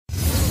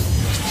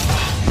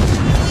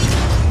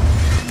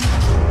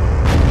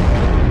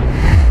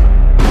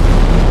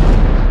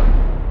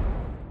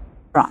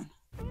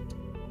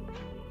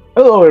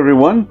Hello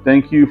everyone,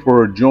 thank you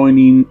for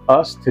joining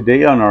us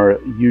today on our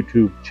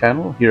YouTube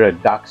channel here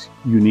at Doc's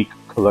Unique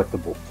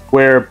Collectibles,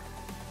 where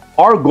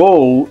our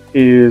goal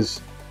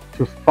is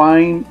to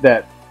find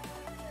that,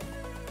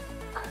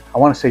 I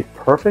want to say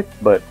perfect,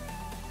 but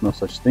no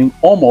such thing,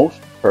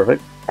 almost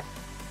perfect,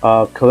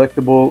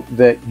 collectible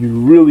that you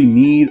really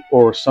need,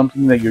 or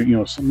something that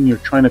something you're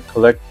trying to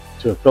collect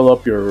to fill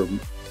up your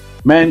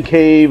man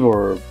cave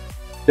or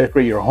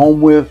decorate your home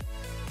with.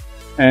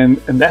 And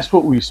that's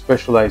what we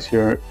specialize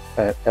here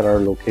at our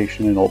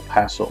location in El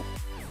Paso.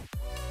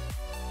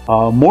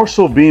 More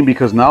so being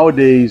because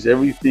nowadays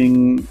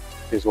everything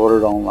is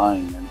ordered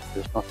online, and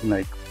there's nothing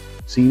like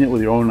seeing it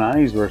with your own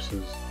eyes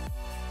versus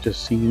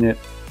just seeing it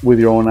with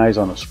your own eyes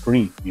on a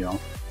screen,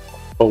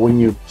 But when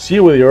you see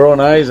it with your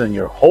own eyes and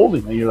you're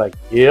holding it, you're like,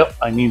 yep,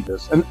 I need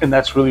this. And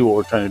that's really what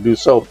we're trying to do.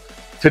 So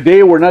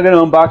today we're not going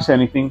to unbox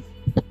anything.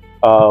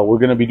 We're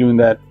going to be doing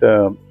that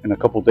in a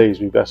couple days.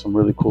 We've got some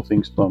really cool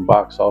things to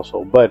unbox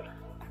also, but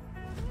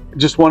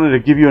just wanted to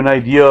give you an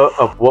idea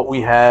of what we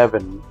have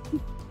and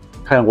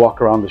kind of walk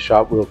around the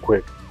shop real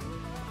quick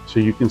so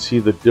you can see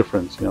the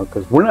difference,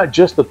 because we're not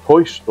just a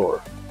toy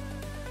store,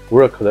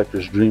 we're a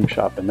collector's dream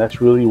shop, and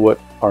that's really what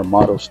our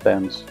motto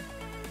stands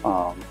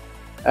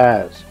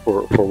as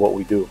for what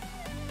we do.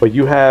 But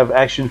you have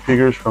action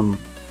figures from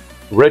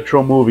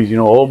retro movies,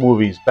 old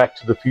movies, Back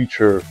to the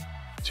Future,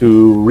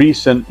 to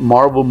recent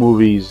Marvel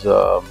movies,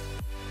 the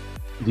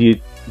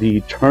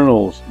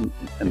Eternals,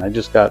 and I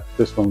just got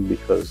this one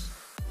because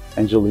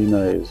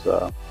Angelina is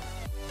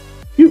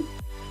cute.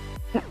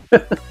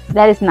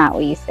 That is not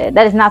what you said.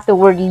 That is not the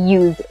word you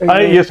used.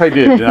 Yes, I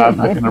did. I'm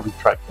not going to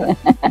retract that.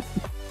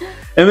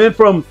 And then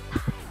from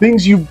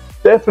things you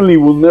definitely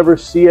will never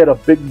see at a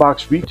big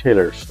box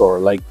retailer store,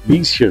 like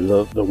these here,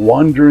 the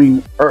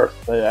Wandering Earth,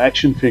 the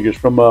action figures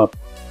from a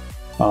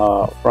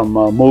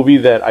movie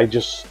that I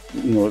just,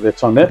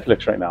 that's on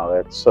Netflix right now.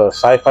 That's a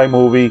sci-fi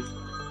movie,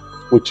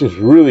 which is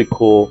really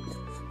cool.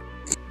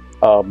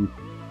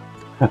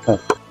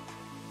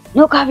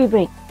 No coffee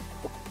break.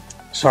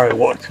 Sorry,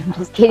 what? I'm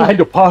just kidding. I had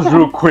to pause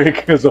real quick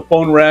because the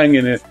phone rang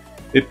and it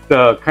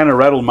kind of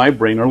rattled my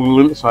brain,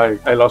 so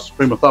I lost the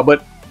frame of thought.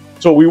 But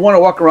so we want to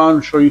walk around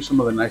and show you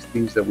some of the nice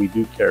things that we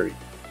do carry,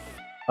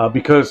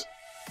 because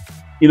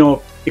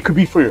it could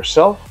be for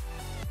yourself,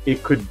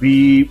 it could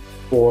be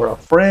for a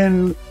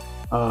friend,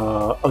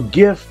 a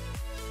gift,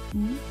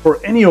 for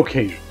any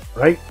occasion,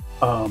 right?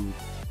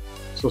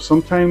 So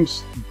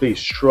sometimes they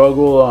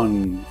struggle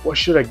on what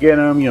should I get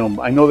them.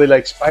 I know they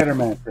like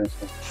Spider-Man, for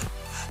instance.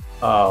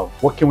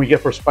 What can we get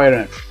for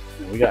Spider-Man?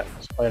 We got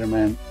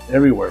Spider-Man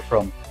everywhere,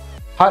 from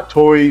hot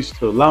toys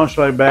to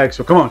loungefly bags.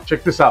 So come on,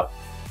 check this out.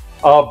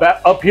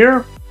 Back up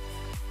here,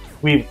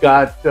 we've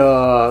got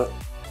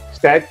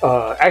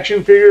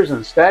action figures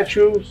and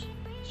statues,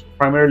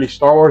 primarily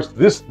Star Wars.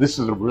 This is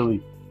a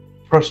really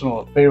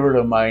personal favorite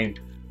of mine.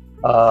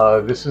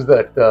 This is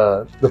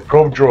the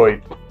probe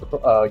droid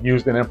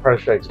used in Empire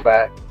Strikes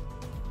Back.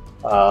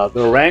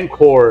 The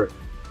Rancor.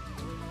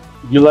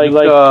 You like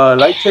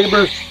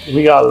lightsabers?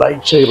 We got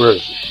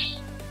lightsabers.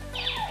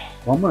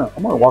 Well, I'm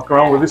gonna walk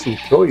around with this and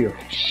show you.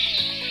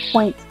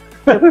 Point.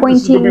 You're pointing.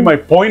 This is gonna be my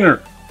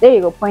pointer. There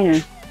you go,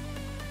 pointer.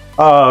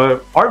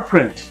 Art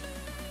prints.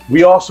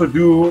 We also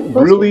do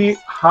really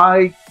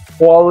high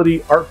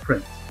quality art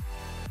prints.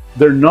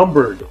 They're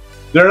numbered.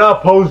 They're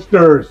not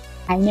posters.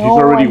 I know. She's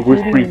already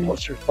whispering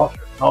posters.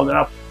 No, they're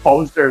not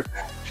posters.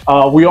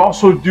 We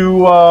also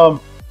do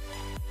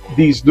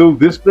these little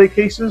display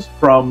cases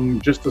from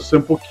just a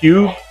simple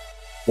cube.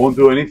 Won't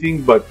do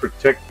anything but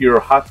protect your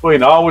hot toy.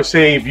 And I always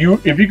say, if you're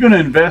going to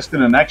invest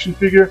in an action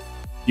figure,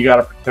 you got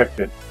to protect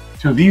it.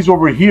 So these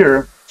over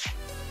here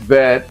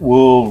that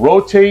will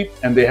rotate,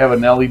 and they have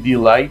an LED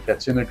light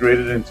that's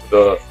integrated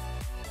into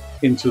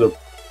the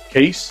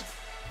case.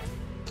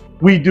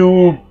 We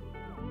do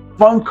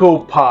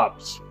Funko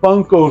Pops,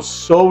 Funko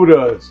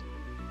Sodas,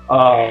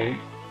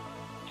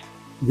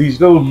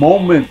 these little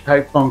moment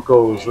type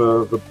Funkos,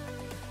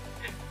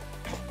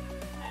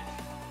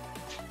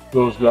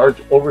 those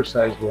large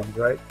oversized ones,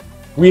 right?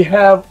 We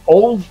have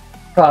old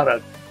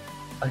product,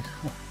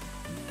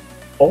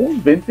 old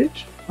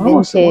vintage.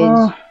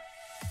 Vintage.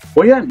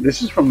 Well, yeah,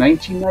 this is from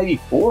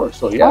 1994,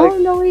 so yeah. Oh,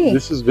 no way.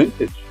 This is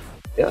vintage.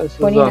 Yeah, this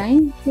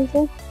 29, you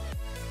said?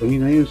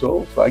 29 years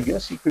old, so I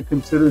guess you could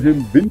consider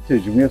him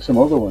vintage. And we have some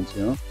other ones,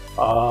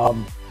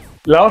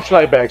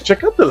 Loungefly bags.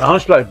 Check out the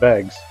Loungefly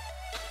bags.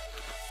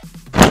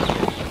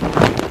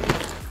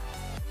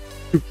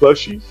 2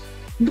 plushies.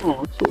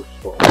 Oh, it's so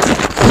soft.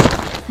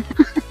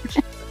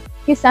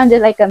 You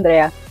sounded like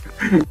Andrea.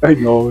 I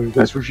know,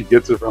 that's where she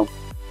gets it from.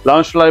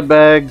 Loungefly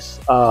bags,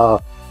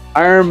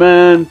 Iron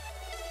Man.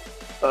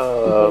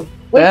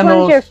 Which Thanos.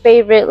 one's your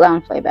favorite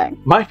Loungefly bag?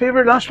 My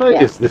favorite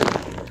Loungefly is this,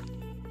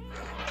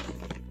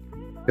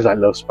 because I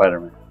love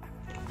Spider-Man.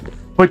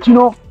 But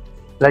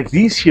like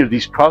these here,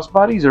 these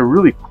crossbodies are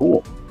really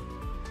cool.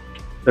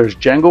 There's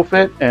Jango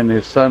Fett and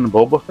his son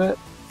Boba Fett.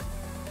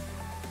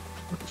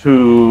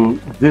 To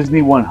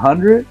Disney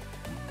 100.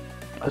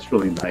 That's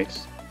really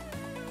nice.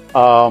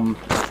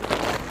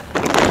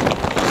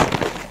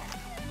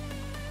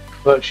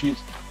 plushies,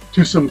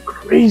 to some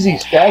crazy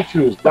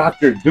statues.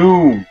 Dr.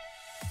 Doom,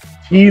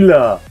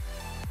 Tila,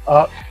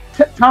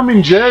 Tom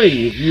and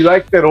Jerry. If you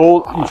like that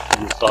old,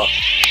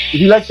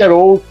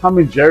 Tom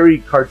and Jerry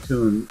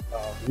cartoon,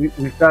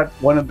 we've got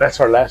one of that's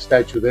our last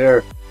statue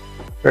there.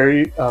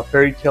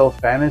 Fairy Tale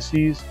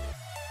Fantasies.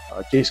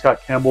 J.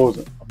 Scott Campbell is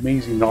an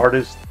amazing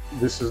artist.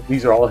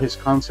 These are all his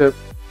concept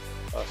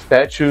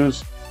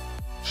statues.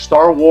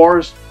 Star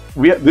Wars.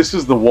 This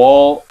is the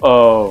wall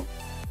of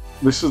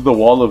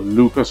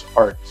Lucas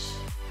Arts.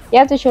 You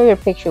have to show your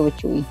picture with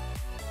Chewie.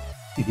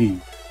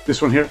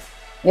 This one here.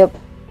 Yep.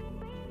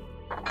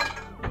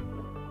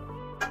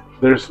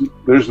 There's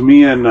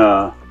me and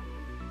the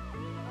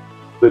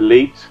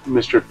late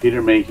Mr.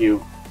 Peter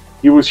Mayhew.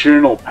 He was here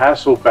in El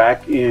Paso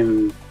back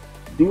in, I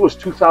think it was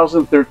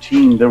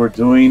 2013. They were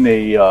doing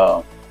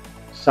a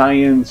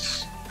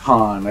science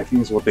con, I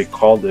think is what they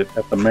called it,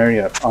 at the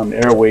Marriott on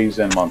Airways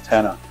in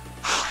Montana.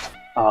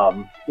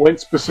 Went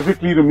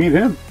specifically to meet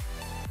him,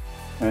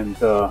 and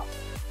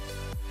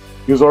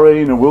he was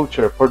already in a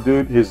wheelchair. Poor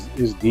dude, his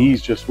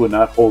knees just would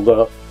not hold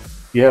up.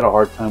 He had a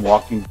hard time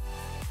walking.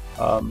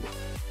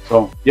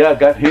 So yeah,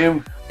 got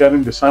him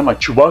to sign my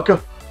Chewbacca.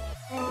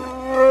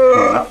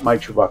 No, not my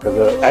Chewbacca,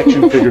 the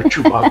action figure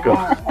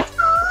Chewbacca.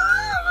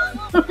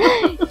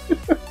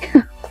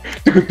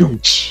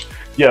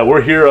 Yeah,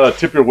 we're here.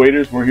 Tip your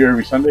waiters. We're here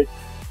every Sunday.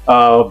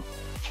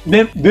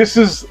 Then this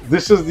is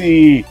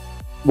the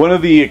one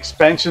of the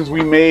expansions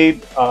we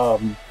made to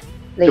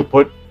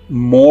put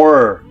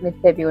more.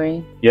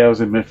 Mid-February. Yeah, it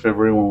was in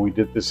mid-February when we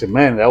did this, and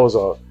man, that was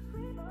a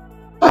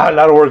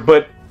lot of work.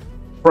 But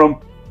from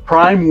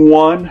Prime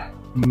 1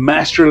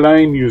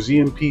 Masterline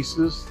museum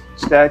pieces,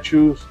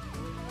 statues.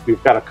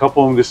 We've got a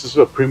couple of them. This is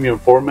a premium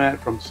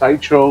format from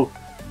Sideshow,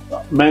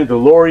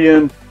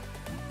 Mandalorian.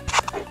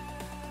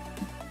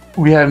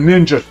 We have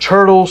Ninja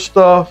Turtle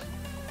stuff.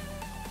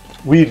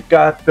 We've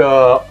got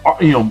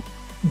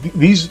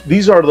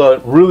these are the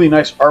really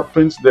nice art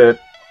prints that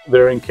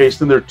they're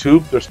encased in their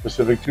tube. They're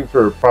specific tube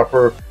for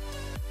proper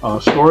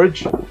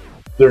storage.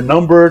 They're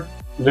numbered,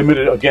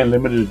 limited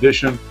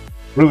edition.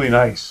 Really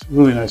nice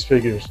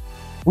figures.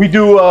 We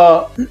do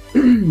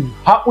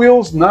Hot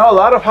Wheels. Not a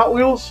lot of Hot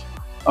Wheels.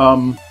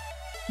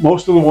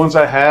 Most of the ones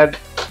I had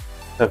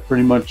have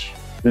pretty much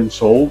been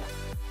sold,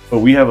 but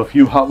we have a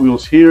few Hot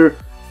Wheels here.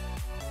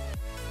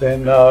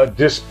 Then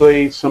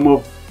display some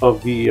of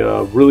the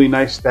really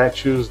nice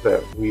statues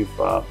that we've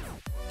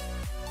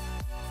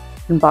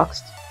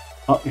unboxed.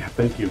 Oh yeah,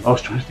 thank you. I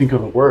was trying to think of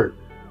the word.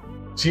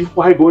 See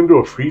why I go into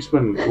a freeze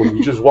when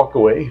you just walk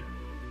away.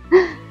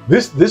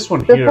 This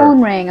one here. The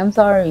phone rang. I'm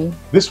sorry.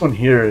 This one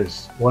here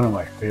is one of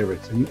my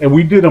favorites, and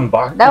we did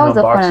unboxing. That was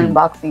a fun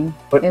unboxing.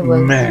 But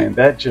man,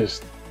 that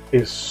just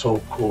is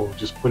so cool.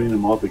 Just putting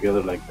them all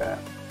together like that.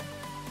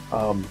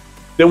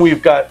 Then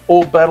we've got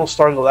old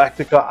Battlestar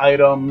Galactica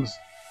items,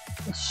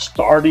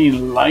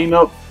 starting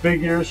lineup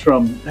figures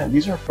from. Man,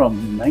 these are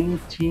from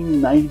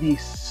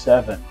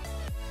 1997.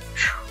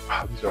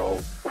 Wow, these are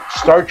old.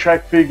 Star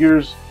Trek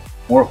figures.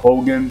 More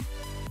Hogan.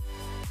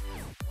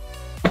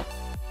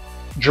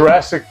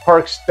 Jurassic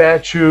Park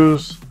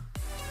statues,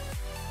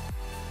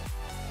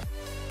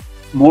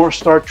 more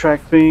Star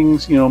Trek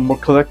things, more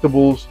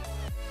collectibles.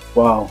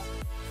 Wow,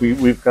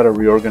 we've got to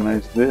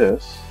reorganize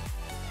this.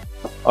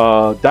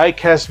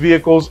 Die-cast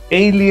vehicles,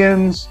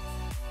 aliens,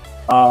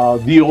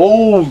 the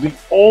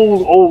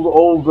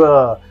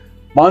old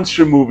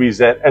monster movies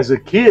that, as a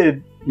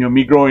kid,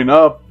 me growing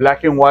up,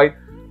 black and white,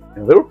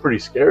 they were pretty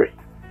scary.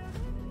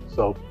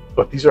 So,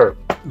 but these are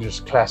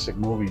just classic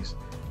movies.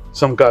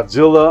 Some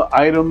Godzilla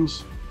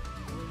items,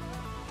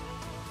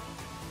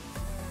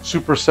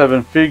 Super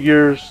 7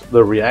 figures,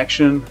 the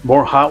reaction,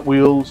 more Hot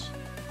Wheels.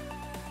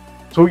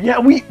 So yeah,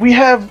 we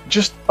have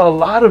just a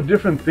lot of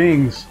different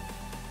things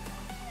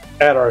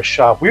at our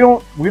shop. We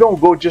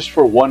don't go just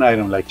for one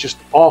item, like just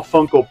all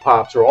Funko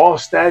Pops or all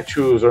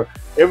statues or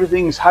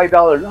everything's high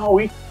dollar. No,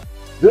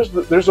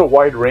 there's a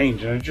wide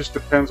range, and it just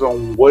depends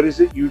on what is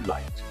it you'd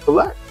like to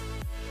collect.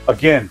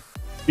 Again,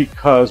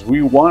 because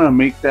we want to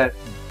make that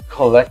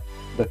collectible,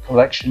 is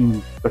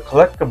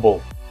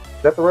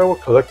that the right word?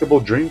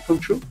 Collectible dream come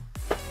true?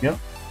 Yeah.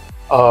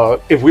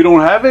 If we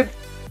don't have it,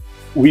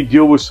 we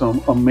deal with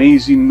some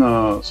amazing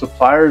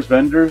suppliers,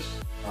 vendors.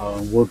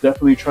 We'll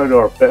definitely try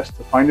our best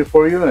to find it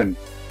for you, and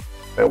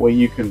that way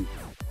you can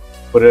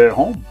put it at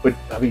home. But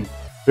I mean,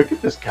 look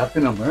at this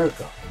Captain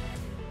America.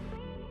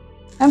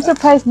 I'm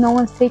surprised no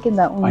one's taken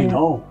that one. I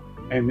know,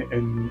 and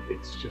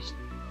it's just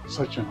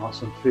such an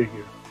awesome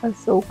figure.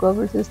 Ahsoka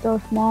versus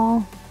Darth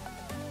Maul.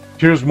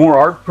 Here's more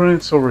art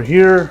prints over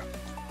here.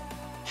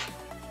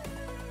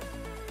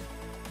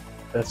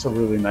 That's a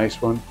really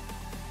nice one.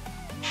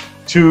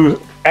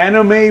 To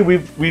anime,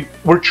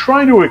 we're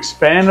trying to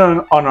expand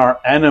on our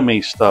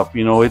anime stuff.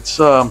 It's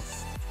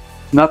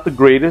not the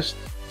greatest,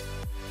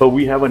 but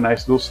we have a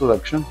nice little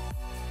selection.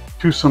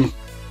 To some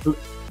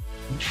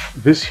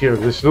this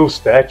little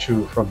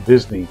statue from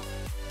Disney.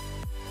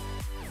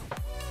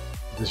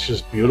 It's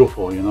just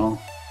beautiful,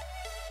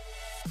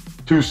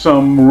 To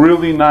some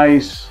really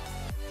nice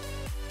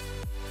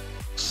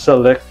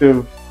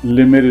selective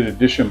limited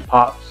edition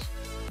pops,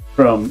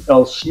 from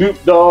El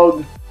Snoop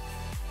Dogg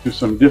to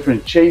some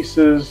different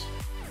chases.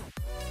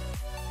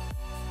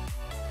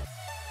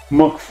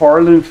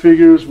 McFarlane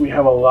figures. We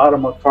have a lot of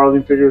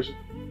McFarlane figures.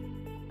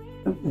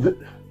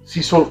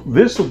 See, so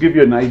this will give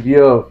you an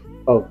idea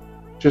of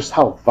just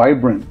how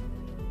vibrant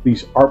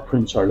these art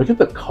prints are. Look at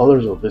the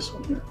colors of this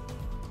one here.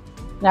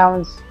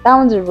 That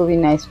one's a really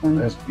nice one.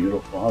 That's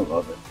beautiful. I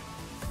love it.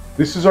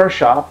 This is our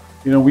shop.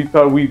 You know, we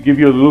thought we'd give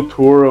you a little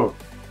tour of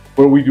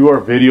where we do our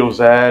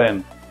videos at,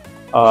 and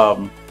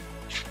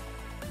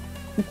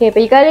okay,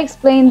 but you gotta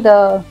explain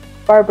the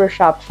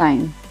barbershop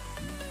sign.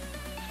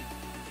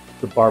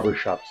 The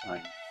barbershop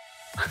sign.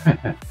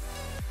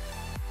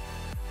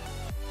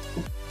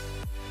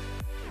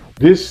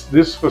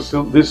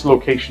 This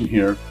location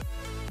here,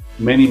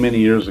 many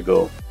years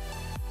ago,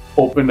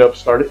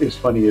 it's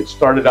funny, it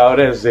started out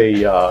as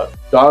a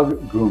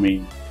dog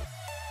grooming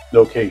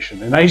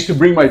location, and I used to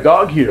bring my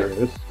dog here.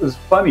 It's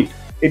funny.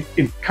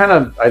 It kind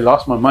of, I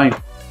lost my mind,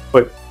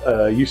 but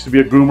it used to be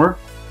a groomer,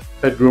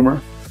 pet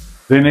groomer.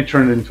 Then it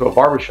turned into a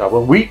barbershop.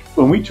 When we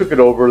took it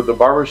over, the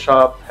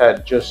barbershop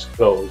had just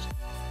closed,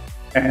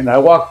 and I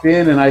walked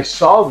in and I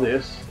saw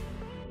this,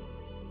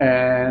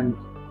 and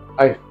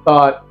I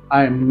thought,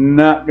 I'm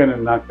not gonna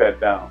knock that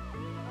down.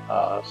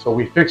 So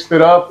we fixed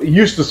it up. It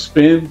used to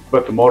spin,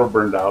 but the motor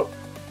burned out.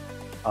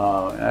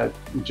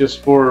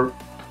 Just for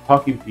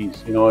talking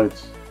piece, you know,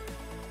 it's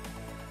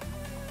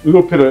a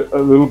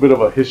little bit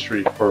of a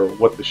history for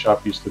what the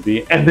shop used to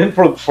be. And then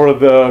for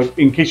the,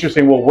 in case you're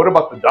saying, well, what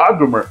about the dog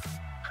groomer?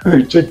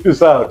 Check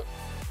this out.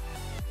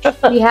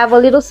 We have a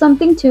little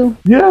something too.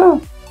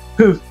 Yeah,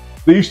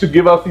 they used to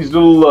give out these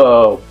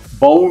little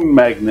bone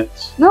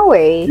magnets. No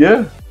way.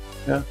 Yeah,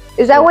 yeah.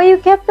 Is that why you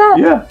kept that?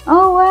 Yeah.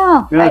 Oh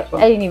wow. Yeah,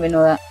 I didn't even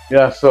know that.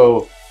 Yeah,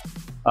 so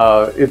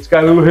it's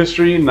got a little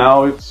history.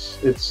 Now it's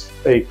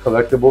a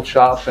collectible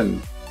shop,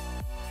 and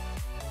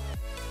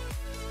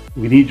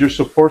we need your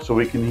support so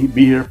we can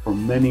be here for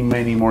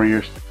many more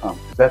years to come.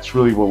 That's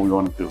really what we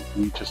want to do.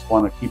 We just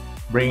want to keep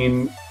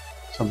bringing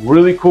some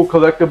really cool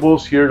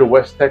collectibles here to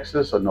West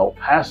Texas and El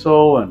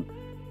Paso, and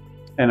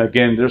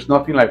again, there's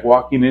nothing like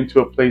walking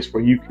into a place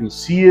where you can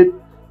see it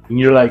and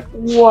you're like,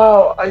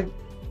 wow,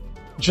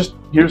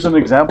 here's an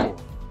example,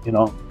 you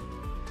know.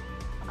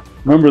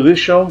 Remember this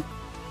show?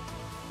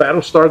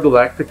 Battlestar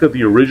Galactica,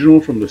 the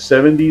original from the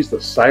 70s, the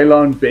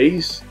Cylon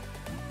base.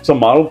 It's a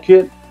model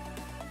kit.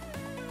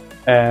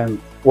 And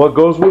what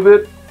goes with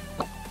it?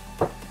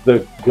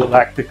 The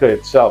Galactica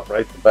itself,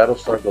 right? The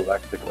Battlestar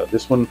Galactica.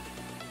 This one,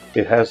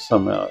 it has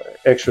some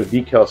extra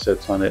decal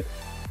sets on it.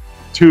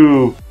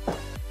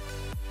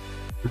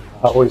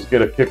 I always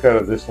get a kick out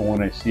of this one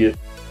when I see it.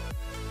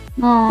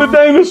 Aww. The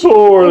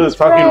dinosaur, the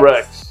talking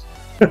Rex.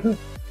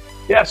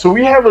 Yeah, so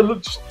we have a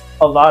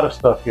lot of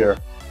stuff here.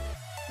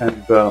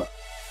 And oh,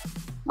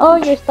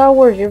 your Star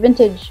Wars, your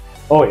vintage.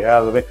 Oh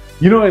yeah,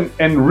 you know,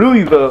 and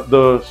really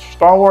the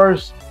Star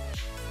Wars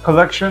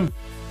collection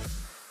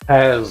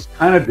has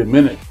kind of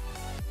diminished.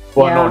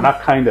 Well, yeah. No,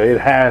 not kind of.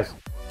 It has,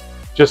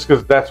 just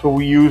because that's what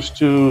we used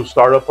to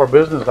start up our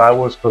business. I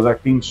was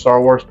collecting Star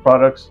Wars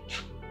products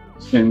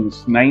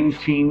since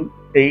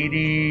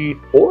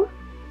 1984. I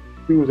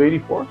think it was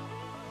 84,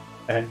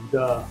 and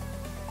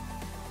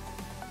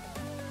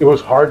it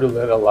was hard to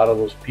let a lot of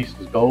those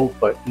pieces go.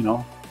 But you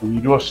know, when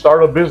you do a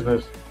startup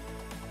business,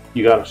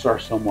 you got to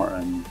start somewhere,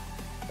 and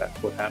that's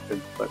what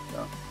happened. But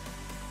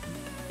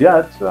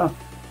yeah,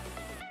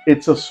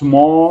 it's a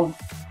small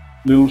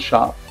little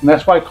shop, and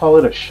that's why I call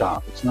it a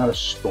shop. It's not a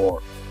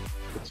store.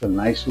 It's a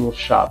nice little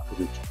shop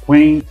because it's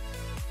quaint.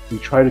 We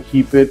try to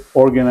keep it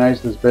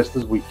organized as best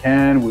as we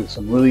can with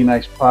some really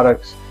nice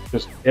products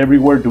just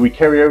everywhere. Do we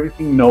carry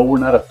everything? No, we're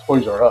not a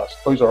Toys R Us.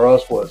 Toys R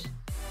Us was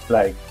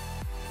like,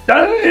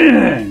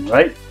 dang,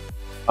 right?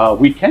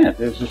 We can't.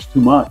 There's just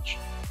too much.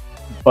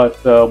 But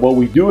what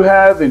we do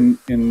have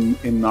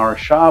in our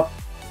shop,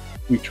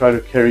 we try to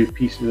carry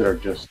pieces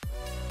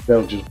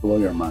that'll just blow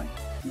your mind.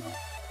 You know?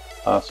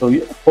 So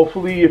yeah,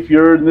 hopefully, if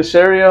you're in this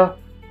area,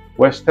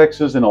 West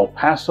Texas and El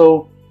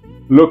Paso,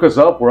 look us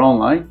up. We're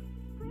online.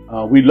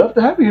 We'd love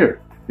to have you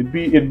here.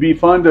 It'd be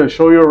fun to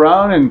show you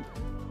around, and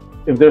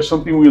if there's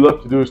something we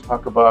love to do is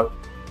talk about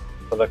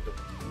collectible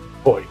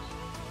toys.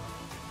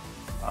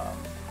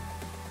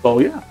 So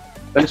yeah,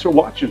 thanks for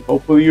watching.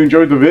 Hopefully you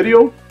enjoyed the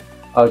video.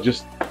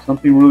 Just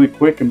something really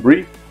quick and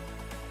brief,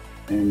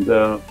 and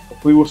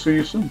hopefully we'll see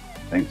you soon.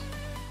 Thanks.